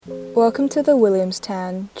Welcome to the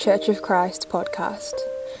Williamstown Church of Christ podcast.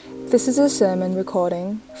 This is a sermon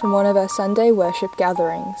recording from one of our Sunday worship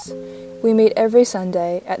gatherings. We meet every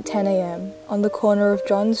Sunday at 10 a.m. on the corner of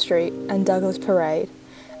John Street and Douglas Parade,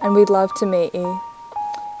 and we'd love to meet you.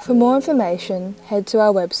 For more information, head to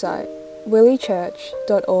our website,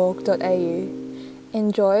 willichurch.org.au.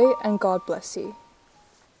 Enjoy and God bless you.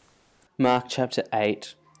 Mark chapter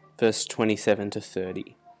 8, verse 27 to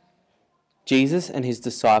 30. Jesus and his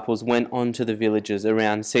disciples went on to the villages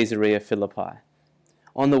around Caesarea Philippi.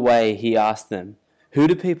 On the way, he asked them, "Who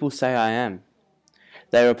do people say I am?"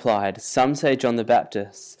 They replied, "Some say John the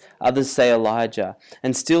Baptist, others say Elijah,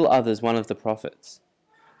 and still others one of the prophets."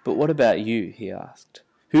 "But what about you?" he asked.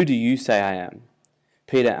 "Who do you say I am?"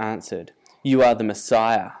 Peter answered, "You are the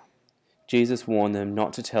Messiah." Jesus warned them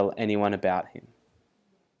not to tell anyone about him.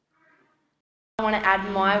 I want to add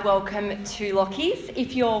my welcome to Lockie's.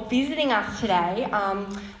 If you're visiting us today,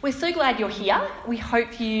 we're so glad you're here. We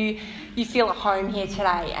hope you feel at home here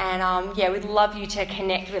today, and we'd love you to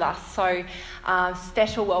connect with us. So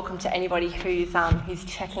special welcome to anybody who's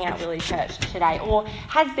checking out Willie Church today or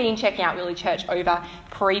has been checking out Willie Church over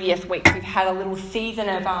previous weeks. We've had a little season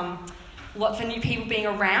of lots of new people being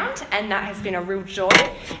around, and that has been a real joy.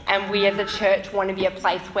 And we as a church want to be a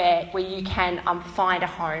place where you can find a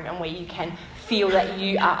home and where you can feel that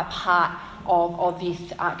you are a part of this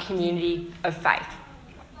community of faith.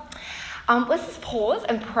 Let's just pause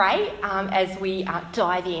and pray as we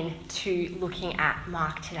dive in to looking at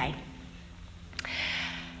Mark today.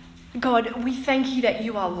 God, we thank you that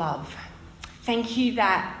you are love. Thank you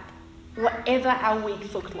that whatever our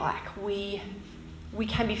weeks look like, we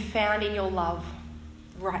can be found in your love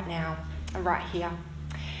right now and right here.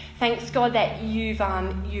 Thanks, God, that you've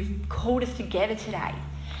called us together today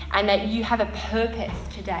and that you have a purpose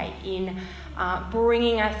today in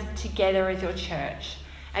bringing us together as your church.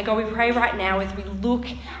 And God, we pray right now as we look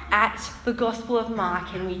at the Gospel of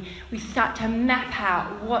Mark and we start to map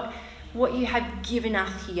out what you have given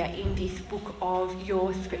us here in this book of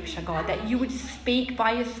your scripture, God, that you would speak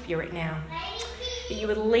by your Spirit now, that you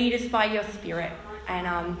would lead us by your Spirit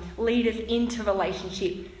and lead us into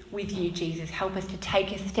relationship with you, Jesus. Help us to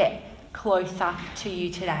take a step closer to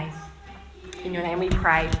you today. In your name we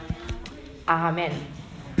pray. Amen.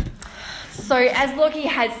 So as Lockie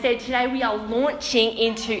has said, today we are launching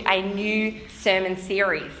into a new sermon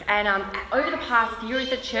series. And over the past year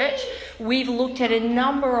as a church, we've looked at a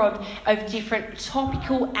number of different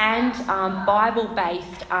topical and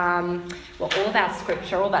Bible-based, all of our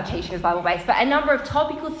scripture, all of our teaching is Bible-based, but a number of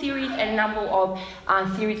topical series and a number of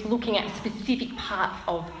series looking at specific parts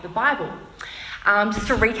of the Bible. Just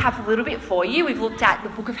to recap a little bit for you, we've looked at the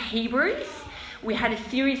book of Hebrews. We had a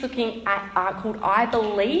series looking at called I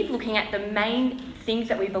Believe, looking at the main things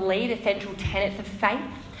that we believe, essential tenets of faith.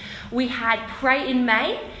 We had Pray in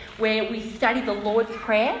May, where we studied the Lord's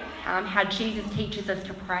Prayer, how Jesus teaches us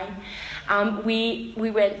to pray. We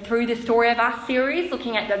went through the Story of Us series,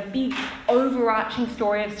 looking at the big overarching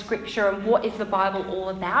story of Scripture and what is the Bible all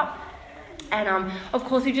about. And of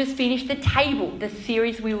course, we just finished The Table, the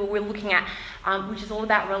series we were looking at, which is all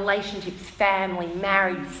about relationships, family,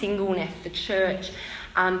 marriage, singleness, the church.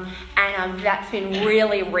 And that's been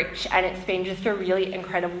really rich, and it's been just a really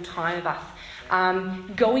incredible time of us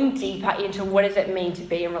going deeper into what does it mean to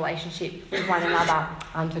be in relationship with one another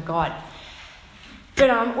to God.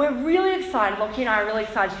 But we're really excited, Lockie and I are really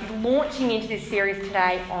excited to be launching into this series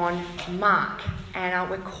today on Mark. And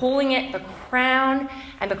we're calling it The Crown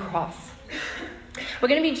and the Cross. We're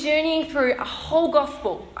going to be journeying through a whole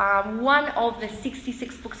gospel, one of the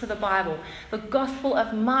 66 books of the Bible, the Gospel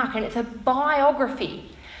of Mark, and it's a biography.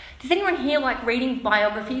 Does anyone here like reading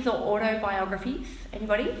biographies or autobiographies?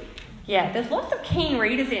 Anybody? Yeah, there's lots of keen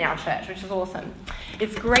readers in our church, which is awesome.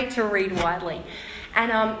 It's great to read widely.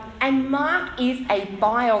 And Mark is a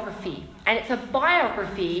biography, and it's a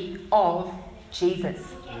biography of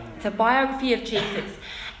Jesus. It's a biography of Jesus.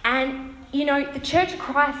 And you know, the Church of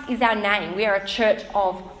Christ is our name. We are a church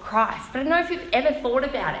of Christ. But I don't know if you've ever thought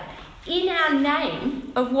about it. In our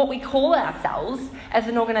name of what we call ourselves as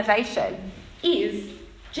an organisation is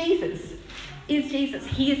Jesus. Is Jesus.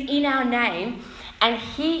 He is in our name, and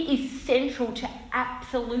he is central to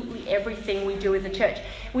absolutely everything we do as a church.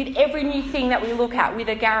 With every new thing that we look at, with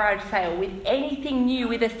a garage sale, with anything new,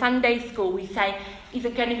 with a Sunday school, we say, is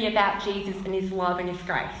it going to be about Jesus and his love and his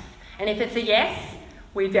grace? And if it's a yes,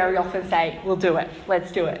 we very often say, we'll do it,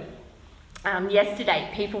 let's do it. Yesterday,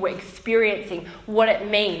 people were experiencing what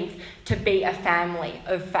it means to be a family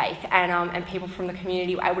of faith, and people from the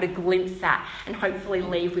community were able to glimpse that and hopefully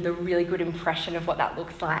leave with a really good impression of what that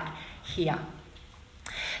looks like here.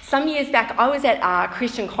 Some years back, I was at a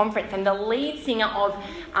Christian conference, and the lead singer of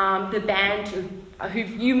the band, who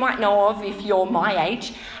you might know of if you're my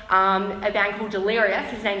age, a band called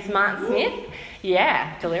Delirious. His name's Mark Smith.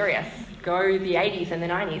 Yeah, Delirious. Go the 80s and the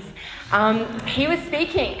 90s. He was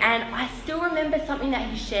speaking, and I still remember something that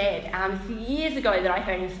he shared years ago that I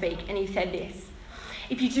heard him speak, and he said this: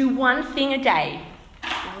 if you do one thing a day,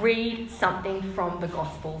 read something from the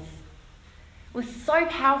Gospels. It was so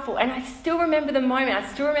powerful, and I still remember the moment. I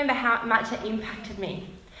still remember how much it impacted me.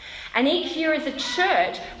 And each year as a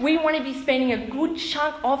church, we want to be spending a good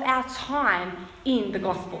chunk of our time in the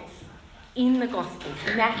Gospels. In the Gospels,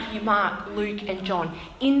 Matthew, Mark, Luke and John,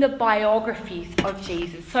 in the biographies of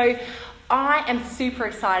Jesus. So I am super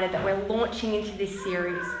excited that we're launching into this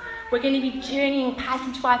series. We're going to be journeying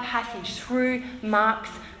passage by passage through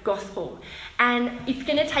Mark's Gospel. And it's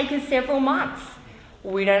going to take us several months.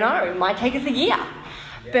 We don't know, it might take us a year.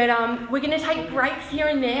 But we're going to take breaks here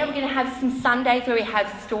and there. We're going to have some Sundays where we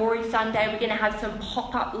have Story Sunday. We're going to have some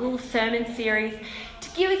pop-up little sermon series to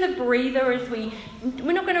give us a breather as we're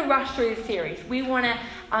not going to rush through the series. We want to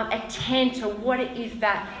attend to what it is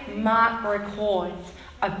that Mark records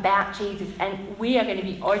about Jesus, and we are going to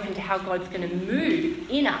be open to how God's going to move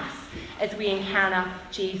in us as we encounter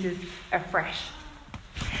Jesus afresh.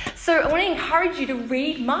 So I want to encourage you to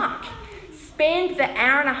read Mark. Spend the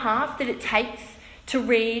hour and a half that it takes to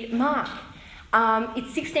read Mark.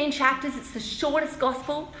 It's 16 chapters. It's the shortest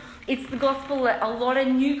gospel. It's the gospel that a lot of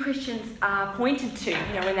new Christians are pointed to,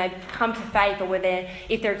 when they come to faith, or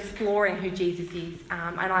if they're exploring who Jesus is.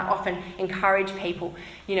 And I often encourage people,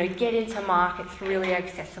 get into Mark. It's really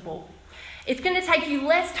accessible. It's going to take you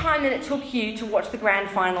less time than it took you to watch the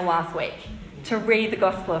grand final last week, to read the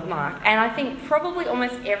Gospel of Mark. And I think probably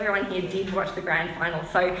almost everyone here did watch the grand final.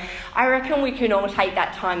 So I reckon we can all take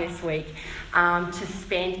that time this week to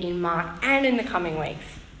spend in Mark and in the coming weeks.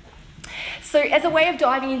 So as a way of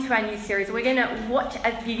diving into our new series, we're going to watch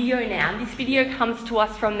a video now. This video comes to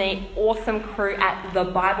us from the awesome crew at the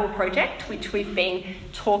Bible Project, which we've been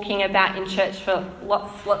talking about in church for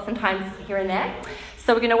lots of times here and there.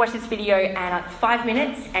 So we're going to watch this video, and it's 5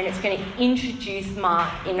 minutes, and it's going to introduce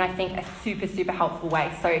Mark in, I think, a super, super helpful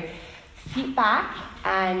way. So sit back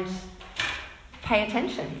and pay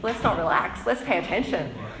attention. Let's not relax. Let's pay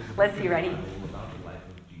attention. Let's be ready.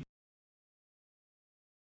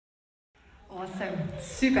 Awesome.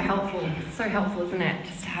 Super helpful. So helpful, isn't it?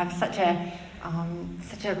 Just to have such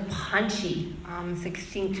a punchy,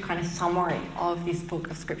 succinct kind of summary of this book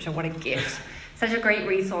of Scripture. What a gift. Such a great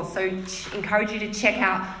resource. So encourage you to check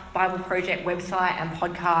out Bible Project website and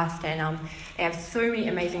podcast, and they have so many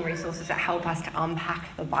amazing resources that help us to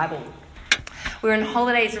unpack the Bible. We were on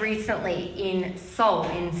holidays recently in Seoul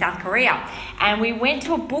in South Korea, and we went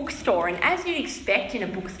to a bookstore, and as you'd expect in a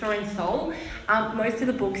bookstore in Seoul, most of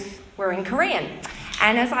the books were in Korean.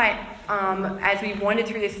 And as we wandered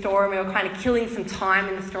through the store and we were kind of killing some time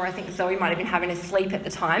in the store, I think Zoe might have been having a sleep at the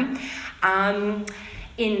time,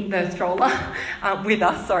 in the stroller with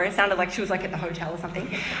us. Sorry, it sounded like she was like at the hotel or something.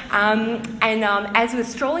 As we were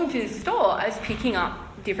strolling through the store, I was picking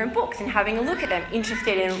up different books and having a look at them,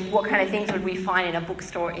 interested in what kind of things would we find in a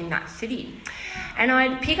bookstore in that city. And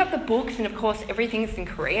I'd pick up the books, and of course everything's in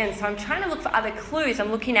Korean, so I'm trying to look for other clues.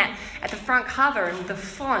 I'm looking at the front cover and the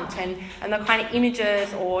font and the kind of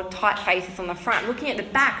images or typefaces on the front. Looking at the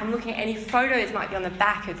back, I'm looking at any photos might be on the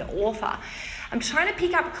back of the author. I'm trying to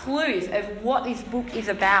pick up clues of what this book is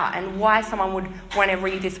about and why someone would want to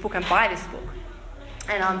read this book and buy this book.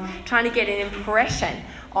 And I'm trying to get an impression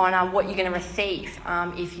on what you're going to receive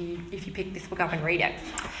if you pick this book up and read it.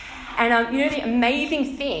 And the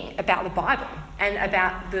amazing thing about the Bible and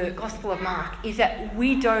about the Gospel of Mark is that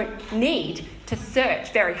we don't need to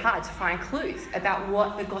search very hard to find clues about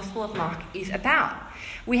what the Gospel of Mark is about.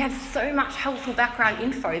 We have so much helpful background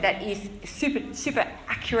info that is super, super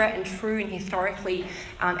accurate and true and historically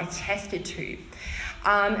attested to.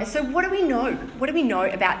 So what do we know? What do we know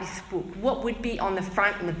about this book? What would be on the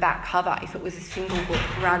front and the back cover if it was a single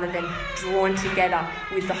book rather than drawn together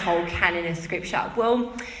with the whole canon of Scripture?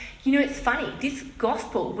 Well, it's funny. This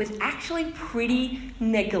gospel was actually pretty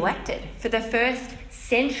neglected for the first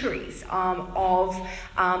centuries of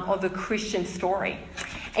the Christian story.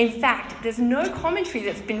 In fact, there's no commentary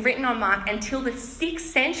that's been written on Mark until the 6th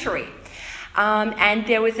century. And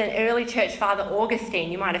there was an early church father,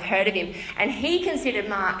 Augustine, you might have heard of him, and he considered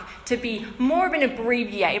Mark to be more of an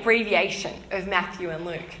abbreviation of Matthew and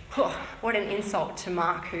Luke. What an insult to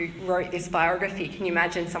Mark, who wrote this biography. Can you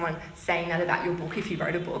imagine someone saying that about your book if you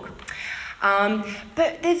wrote a book?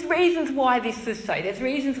 But there's reasons why this was so. There's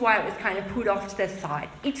reasons why it was kind of put off to the side.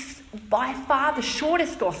 It's by far the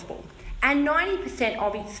shortest gospel, And 90%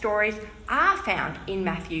 of its stories are found in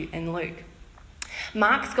Matthew and Luke.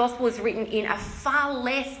 Mark's Gospel is written in a far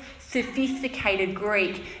less sophisticated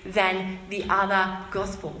Greek than the other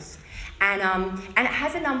Gospels. And it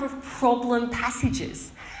has a number of problem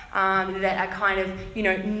passages that are kind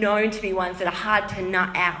of, known to be ones that are hard to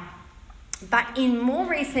nut out. But in more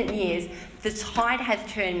recent years, the tide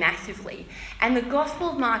has turned massively, and the Gospel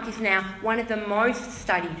of Mark is now one of the most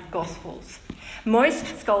studied Gospels.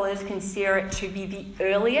 Most scholars consider it to be the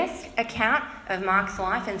earliest account of Mark's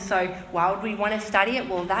life, and so why would we want to study it?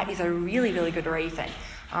 Well, that is a really, really good reason,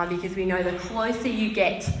 because we know the closer you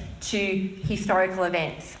get to historical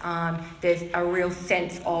events, there's a real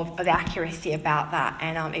sense of accuracy about that,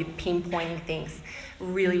 and it pinpointing things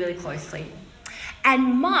really, really closely.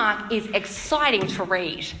 And Mark is exciting to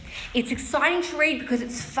read. It's exciting to read because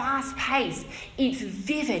it's fast-paced, it's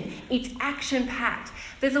vivid, it's action-packed.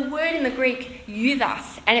 There's a word in the Greek,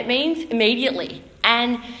 euthus, and it means immediately.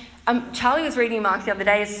 And Charlie was reading Mark the other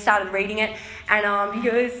day, started reading it, and he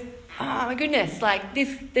goes, oh my goodness, like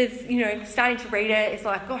there's, starting to read it, it's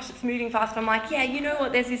like, gosh, it's moving fast. I'm like, yeah, you know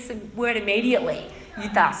what, there's this word immediately,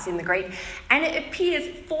 euthus in the Greek, and it appears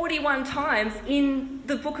 41 times in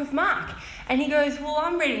the book of Mark. And he goes, well,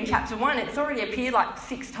 I'm reading chapter 1. It's already appeared like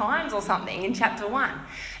 6 times or something in chapter 1.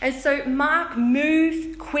 And so Mark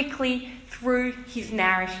moves quickly through his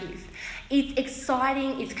narrative. It's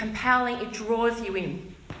exciting, it's compelling, it draws you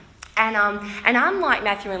in. And unlike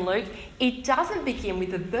Matthew and Luke, it doesn't begin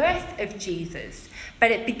with the birth of Jesus,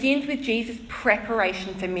 but it begins with Jesus'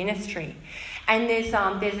 preparation for ministry. And there's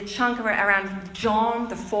a chunk around John,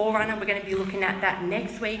 the forerunner. We're going to be looking at that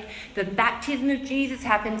next week. The baptism of Jesus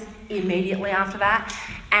happens immediately after that.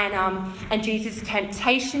 And Jesus'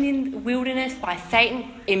 temptation in the wilderness by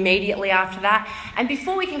Satan immediately after that. And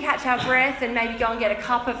before we can catch our breath and maybe go and get a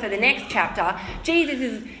cuppa for the next chapter, Jesus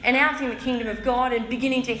is announcing the kingdom of God and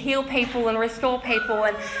beginning to heal people and restore people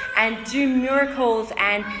and do miracles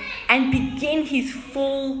and begin his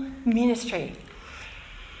full ministry.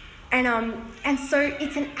 And so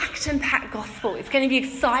it's an action-packed gospel. It's going to be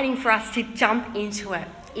exciting for us to jump into it.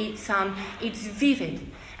 It's vivid.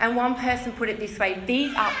 And one person put it this way: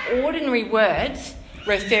 these are ordinary words,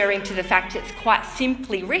 referring to the fact it's quite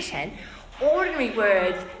simply written, ordinary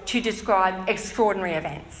words to describe extraordinary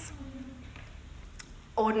events.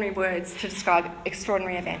 Ordinary words to describe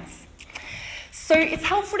extraordinary events. So it's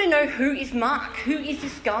helpful to know who is Mark, who is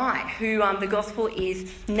this guy who the gospel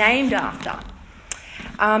is named after.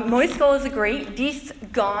 Most scholars agree this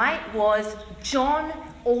guy was John,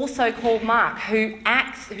 also called Mark, who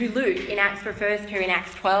Luke in Acts refers to in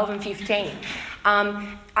Acts 12 and 15.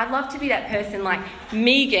 I'd love to be that person like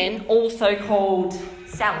Megan, also called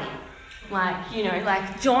Sally.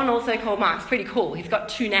 Like John, also called Mark. It's pretty cool. He's got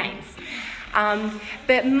 2 names.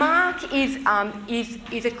 But Mark is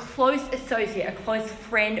a close associate, a close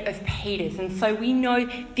friend of Peter's. And so we know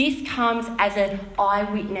this comes as an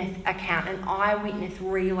eyewitness account, an eyewitness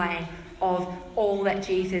relaying of all that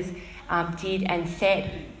Jesus did and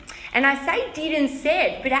said. And I say did and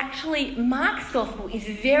said, but actually Mark's gospel is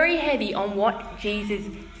very heavy on what Jesus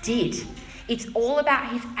did. It's all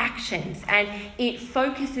about his actions, and it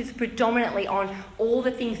focuses predominantly on all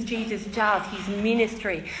the things Jesus does, his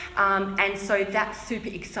ministry. And so that's super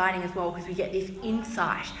exciting as well, because we get this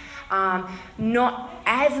insight, not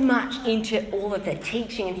as much into all of the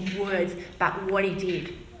teaching and his words, but what he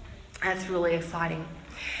did. That's really exciting.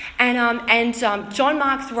 And John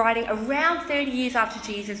Mark's writing around 30 years after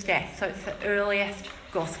Jesus' death, so it's the earliest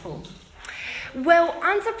gospel. Well,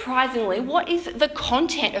 unsurprisingly, what is the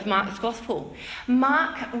content of Mark's Gospel?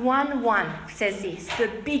 Mark 1:1 says this: the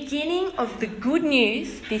beginning of the good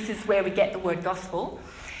news, this is where we get the word gospel,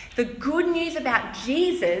 the good news about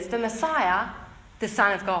Jesus, the Messiah, the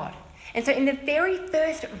Son of God. And so in the very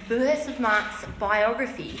first verse of Mark's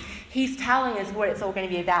biography, he's telling us what it's all going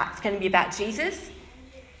to be about. It's going to be about Jesus,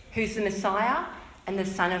 who's the Messiah, and the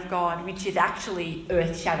Son of God, which is actually an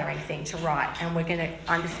earth-shattering thing to write, and we're going to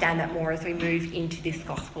understand that more as we move into this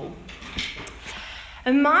gospel.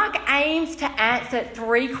 And Mark aims to answer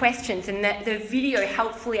 3 questions, and the video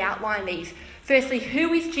helpfully outlined these. Firstly,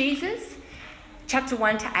 who is Jesus? Chapter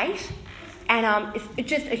 1 to 8. And it's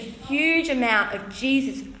just a huge amount of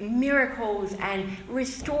Jesus' miracles and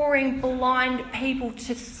restoring blind people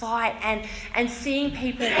to sight and seeing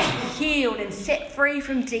people healed and set free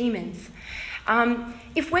from demons.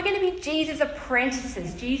 If we're going to be Jesus'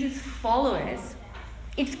 apprentices, Jesus' followers,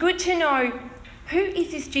 it's good to know, who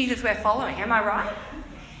is this Jesus we're following? Am I right?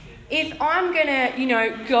 If I'm going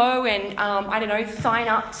to, go and, sign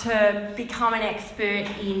up to become an expert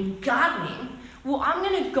in gardening, well, I'm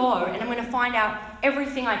going to go and I'm going to find out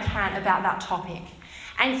everything I can about that topic.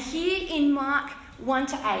 And here in Mark 1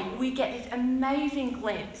 to 8, we get this amazing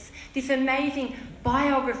glimpse, this amazing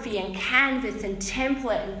biography and canvas and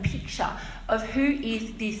template and picture of who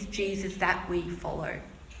is this Jesus that we follow.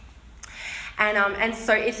 And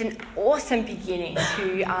so it's an awesome beginning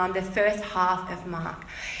to the first half of Mark.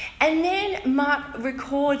 And then Mark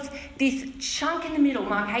records this chunk in the middle,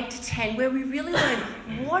 Mark 8 to 10, where we really learn,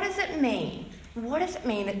 what does it mean? What does it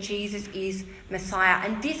mean that Jesus is Messiah?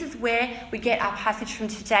 And this is where we get our passage from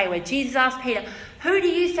today, where Jesus asked Peter, who do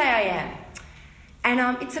you say I am?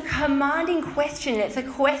 And it's a commanding question. It's a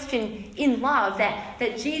question in love that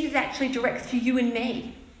Jesus actually directs to you and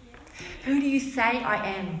me. Who do you say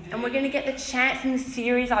I am? And we're going to get the chance in the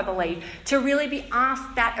series, I believe, to really be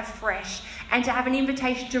asked that afresh and to have an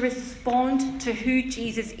invitation to respond to who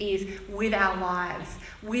Jesus is with our lives,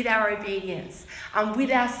 with our obedience,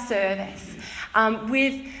 with our service,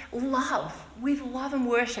 with love and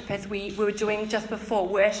worship, as we were doing just before,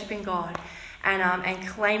 worshipping God and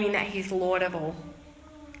claiming that He's Lord of all.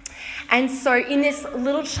 And so in this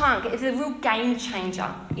little chunk, it's a real game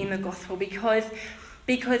changer in the gospel because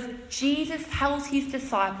Jesus tells His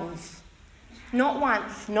disciples, not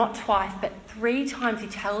once, not twice, but 3 times He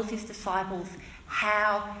tells His disciples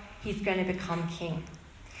how He's going to become king.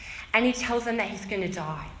 And He tells them that He's going to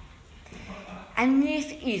die. And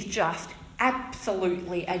this is just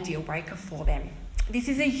absolutely a deal breaker for them. This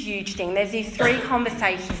is a huge thing. There's these 3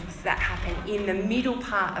 conversations that happen in the middle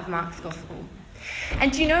part of Mark's gospel.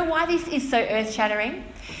 And do you know why this is so earth-shattering?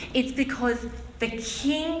 It's because the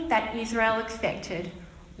king that Israel expected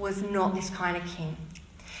was not this kind of king.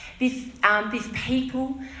 These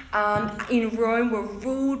people in Rome were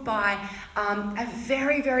ruled by a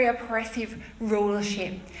very, very oppressive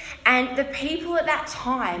rulership. And the people at that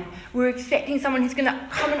time were expecting someone who's going to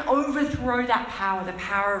come and overthrow that power, the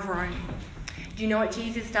power of Rome. Do you know what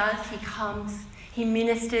Jesus does? He comes, He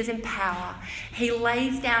ministers in power, He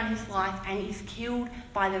lays down His life, and He's killed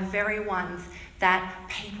by the very ones that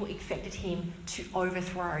people expected Him to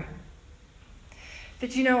overthrow.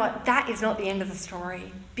 But you know what? That is not the end of the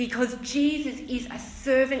story, because Jesus is a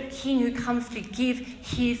servant king who comes to give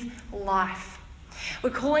His life. We're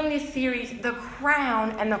calling this series The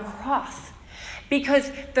Crown and the Cross,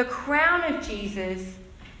 because the crown of Jesus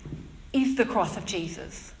is the cross of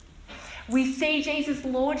Jesus. We see Jesus'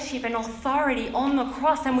 lordship and authority on the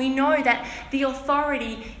cross, and we know that the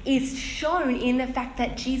authority is shown in the fact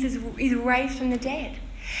that Jesus is raised from the dead.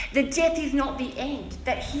 The death is not the end,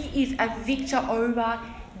 that He is a victor over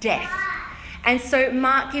death. And so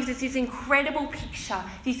Mark gives us this incredible picture,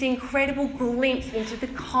 this incredible glimpse into the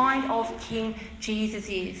kind of king Jesus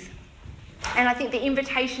is. And I think the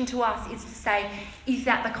invitation to us is to say, is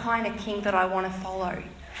that the kind of king that I want to follow?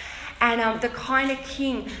 And the kind of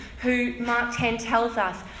king who Mark 10 tells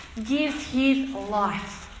us gives his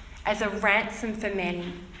life as a ransom for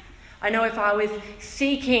many. I know if I was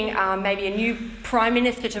seeking maybe a new prime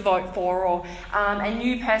minister to vote for, or a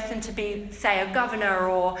new person to be, say, a governor,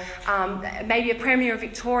 or maybe a premier of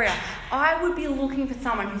Victoria, I would be looking for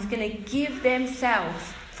someone who's going to give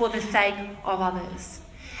themselves for the sake of others.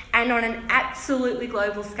 And on an absolutely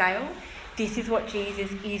global scale, this is what Jesus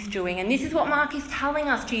is doing. And this is what Mark is telling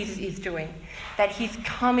us Jesus is doing. That He's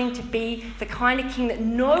coming to be the kind of king that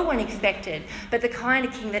no one expected, but the kind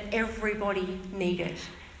of king that everybody needed.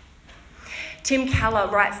 Tim Keller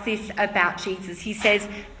writes this about Jesus. He says,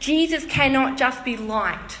 Jesus cannot just be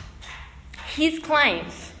liked. His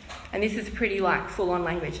claims, and this is pretty full-on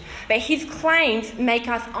language, but His claims make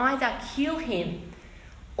us either kill Him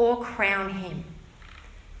or crown Him.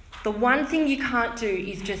 The one thing you can't do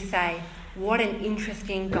is just say, what an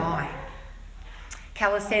interesting guy.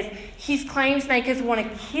 Keller says, His claims make us want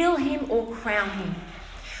to kill Him or crown Him.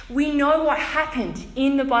 We know what happened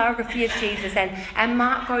in the biography of Jesus, and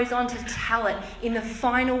Mark goes on to tell it in the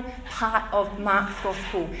final part of Mark's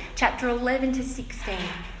Gospel, chapter 11 to 16,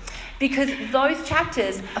 because those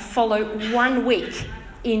chapters follow 1 week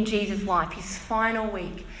in Jesus' life, His final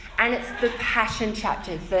week. And it's the Passion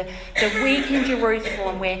chapters, the week in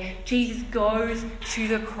Jerusalem where Jesus goes to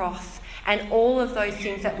the cross. And all of those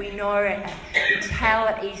things that we know, we tell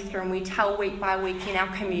at Easter and we tell week by week in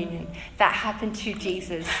our communion, that happened to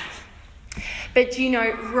Jesus. But you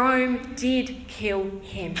know, Rome did kill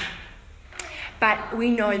Him. But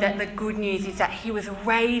we know that the good news is that He was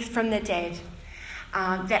raised from the dead,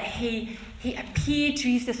 that He appeared to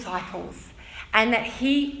His disciples, and that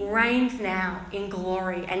He reigns now in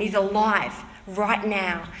glory and is alive right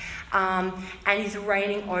now, and is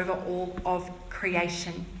reigning over all of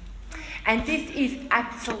creation. And this is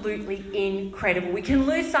absolutely incredible. We can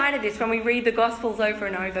lose sight of this when we read the Gospels over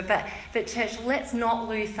and over, but church, let's not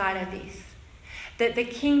lose sight of this. That the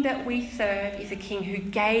King that we serve is a King who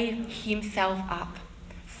gave himself up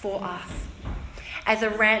for us as a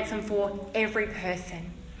ransom for every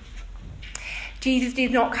person. Jesus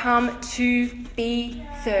did not come to be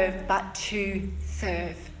served, but to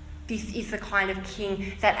serve. This is the kind of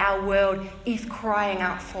King that our world is crying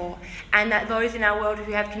out for, and that those in our world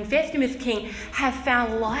who have confessed him as King have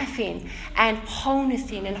found life in, and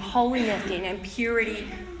wholeness in, and holiness in, and purity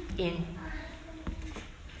in.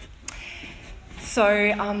 So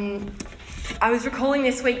I was recalling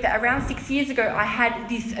this week that around 6 years ago I had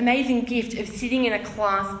this amazing gift of sitting in a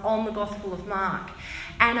class on the Gospel of Mark.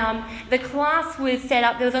 And the class was set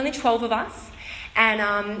up, there was only 12 of us,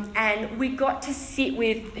 and we got to sit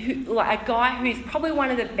with a guy who's probably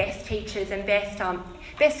one of the best teachers and best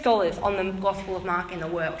scholars on the Gospel of Mark in the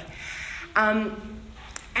world.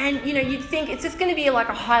 And, you'd think it's just going to be like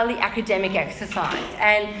a highly academic exercise,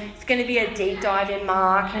 and it's going to be a deep dive in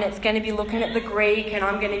Mark, and it's going to be looking at the Greek, and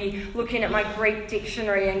I'm going to be looking at my Greek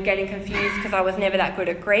dictionary and getting confused because I was never that good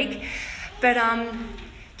at Greek. But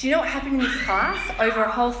do you know what happened in this class over a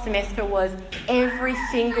whole semester was every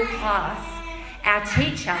single class, our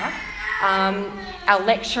teacher, our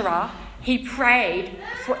lecturer, he prayed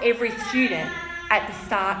for every student at the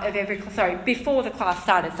start of before the class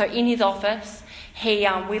started. So in his office,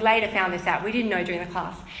 we later found this out. We didn't know during the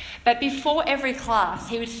class. But before every class,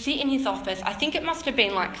 he would sit in his office. I think it must have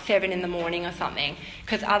been like 7 in the morning or something,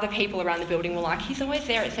 because other people around the building were like, he's always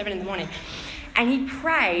there at 7 in the morning. And he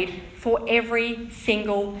prayed for every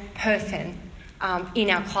single person in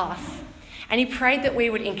our class. And he prayed that we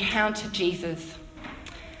would encounter Jesus.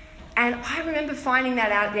 And I remember finding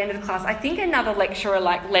that out at the end of the class. I think another lecturer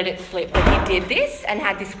let it slip that he did this and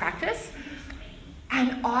had this practice.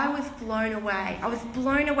 And I was blown away. I was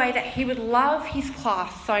blown away that he would love his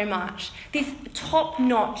class so much. This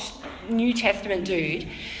top-notch New Testament dude,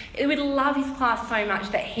 he would love his class so much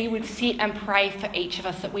that he would sit and pray for each of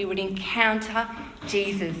us, that we would encounter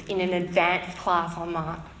Jesus in an advanced class on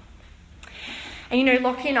Mark. And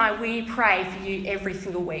Lockie and I, we pray for you every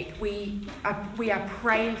single week. We are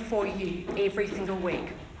praying for you every single week.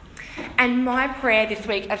 And my prayer this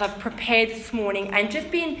week, as I've prepared this morning and just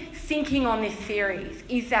been thinking on this series,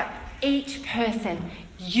 is that each person,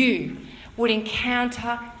 you, would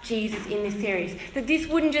encounter Jesus in this series. That this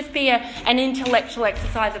wouldn't just be an intellectual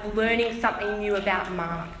exercise of learning something new about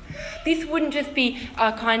Mark. This wouldn't just be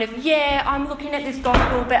a kind of, I'm looking at this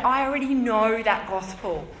gospel, but I already know that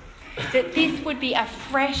gospel. That this would be a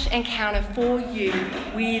fresh encounter for you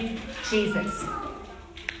with Jesus.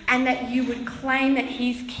 And that you would claim that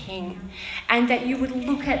he's King, and that you would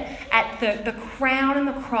look at the crown and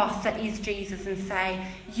the cross that is Jesus and say,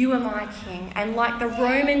 you are my King. And like the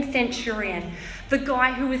Roman centurion, the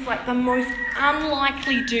guy who was like the most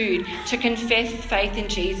unlikely dude to confess faith in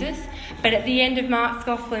Jesus, but at the end of Mark's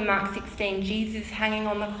Gospel in Mark 16, Jesus hanging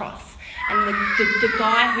on the cross, and the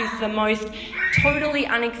guy who's the most totally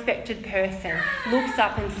unexpected person looks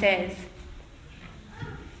up and says,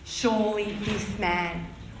 surely this man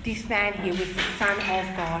here was the Son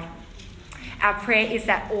of God. Our prayer is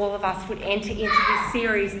that all of us would enter into this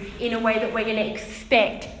series in a way that we're going to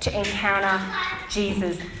expect to encounter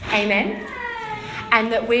Jesus. Amen?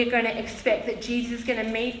 And that we're going to expect that Jesus is going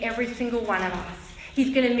to meet every single one of us.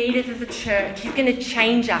 He's going to meet us as a church. He's going to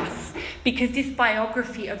change us, because this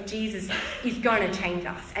biography of Jesus is going to change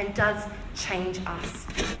us and does change us.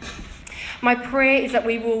 My prayer is that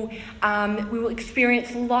we will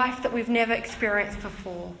experience life that we've never experienced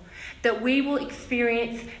before. That we will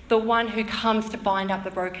experience the one who comes to bind up the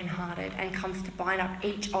brokenhearted and comes to bind up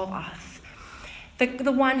each of us.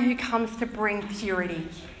 The one who comes to bring purity.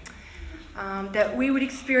 That we would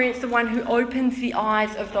experience the one who opens the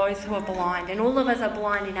eyes of those who are blind. And all of us are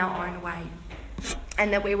blind in our own way.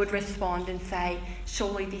 And that we would respond and say,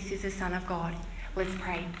 surely this is the Son of God. Let's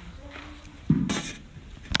pray.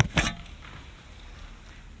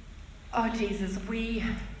 Oh, Jesus, we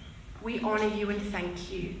honour you and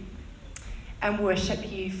thank you and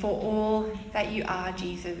worship you for all that you are,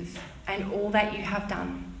 Jesus, and all that you have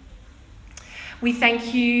done. We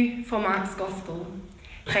thank you for Mark's Gospel.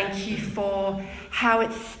 Thank you for how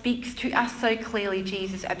it speaks to us so clearly,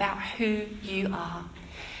 Jesus, about who you are.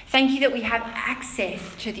 Thank you that we have access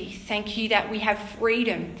to this. Thank you that we have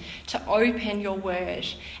freedom to open your word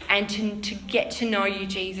and to get to know you,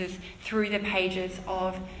 Jesus, through the pages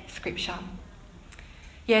of Scripture.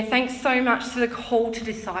 Yeah, thanks so much for the call to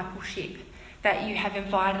discipleship that you have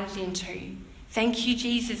invited us into. Thank you,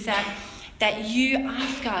 Jesus, that you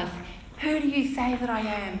ask us, Who do you say that I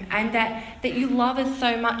am? And that you love us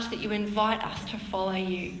so much that you invite us to follow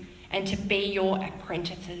you and to be your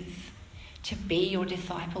apprentices, to be your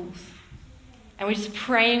disciples. And we're just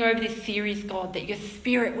praying over this series, God, that your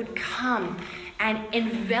Spirit would come and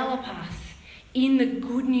envelop us in the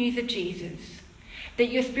good news of Jesus. That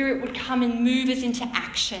your Spirit would come and move us into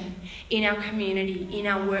action in our community, in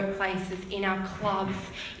our workplaces, in our clubs,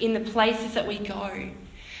 in the places that we go,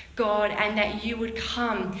 God, and that you would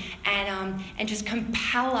come and just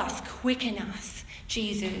compel us, quicken us,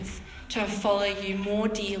 Jesus, to follow you more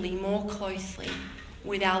dearly, more closely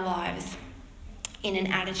with our lives in an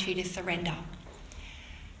attitude of surrender.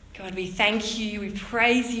 God, we thank you, we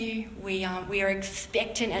praise you, we are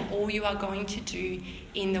expectant at all you are going to do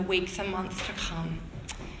in the weeks and months to come.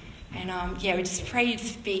 And we just pray you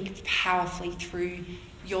speak powerfully through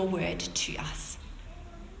your word to us.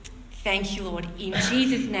 Thank you, Lord. In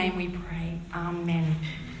Jesus' name we pray. Amen.